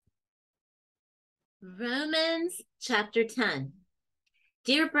Romans chapter 10.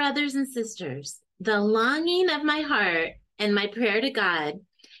 Dear brothers and sisters, the longing of my heart and my prayer to God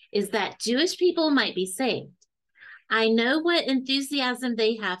is that Jewish people might be saved. I know what enthusiasm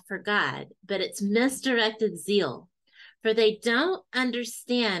they have for God, but it's misdirected zeal, for they don't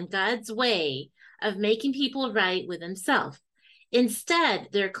understand God's way of making people right with Himself. Instead,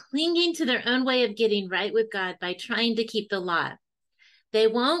 they're clinging to their own way of getting right with God by trying to keep the law. They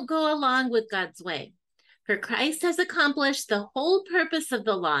won't go along with God's way. For Christ has accomplished the whole purpose of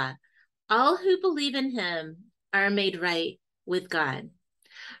the law. All who believe in him are made right with God.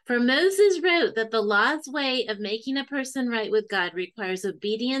 For Moses wrote that the law's way of making a person right with God requires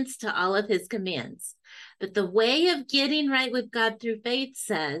obedience to all of his commands. But the way of getting right with God through faith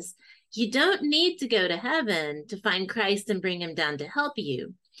says you don't need to go to heaven to find Christ and bring him down to help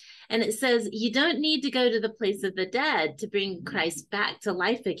you. And it says you don't need to go to the place of the dead to bring Christ back to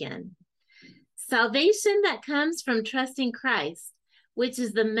life again. Salvation that comes from trusting Christ, which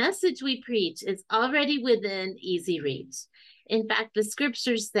is the message we preach, is already within easy reach. In fact, the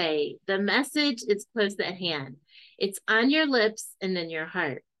scriptures say the message is close at hand. It's on your lips and in your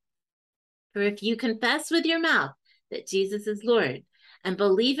heart. For if you confess with your mouth that Jesus is Lord and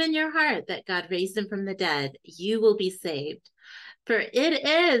believe in your heart that God raised him from the dead, you will be saved. For it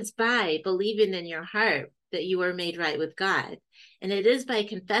is by believing in your heart that you are made right with God, and it is by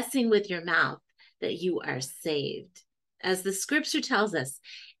confessing with your mouth that you are saved. As the scripture tells us,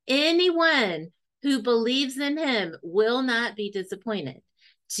 anyone who believes in him will not be disappointed.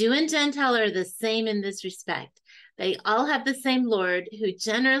 Jew and Gentile are the same in this respect. They all have the same Lord who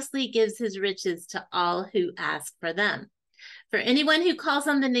generously gives his riches to all who ask for them. For anyone who calls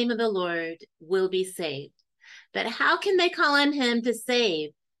on the name of the Lord will be saved. But how can they call on him to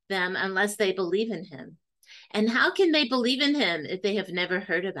save them unless they believe in him? And how can they believe in him if they have never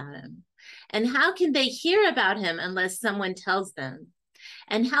heard about him? And how can they hear about him unless someone tells them?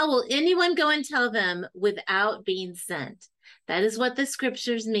 And how will anyone go and tell them without being sent? That is what the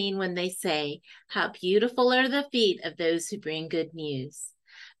scriptures mean when they say, how beautiful are the feet of those who bring good news.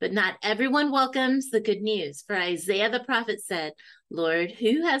 But not everyone welcomes the good news. For Isaiah the prophet said, Lord,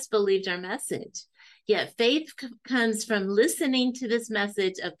 who has believed our message? Yet faith comes from listening to this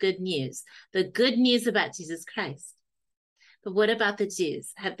message of good news, the good news about Jesus Christ. But what about the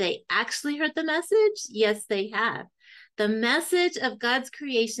Jews? Have they actually heard the message? Yes, they have. The message of God's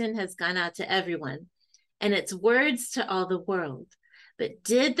creation has gone out to everyone, and its words to all the world. But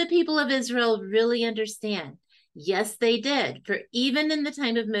did the people of Israel really understand? Yes, they did. For even in the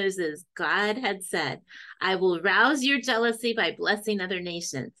time of Moses, God had said, I will rouse your jealousy by blessing other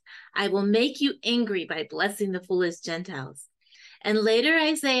nations. I will make you angry by blessing the foolish Gentiles. And later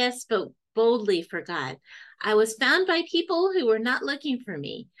Isaiah spoke boldly for God. I was found by people who were not looking for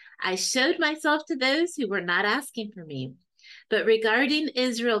me. I showed myself to those who were not asking for me. But regarding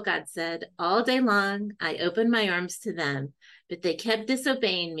Israel, God said, all day long I opened my arms to them, but they kept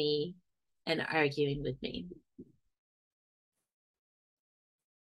disobeying me and arguing with me.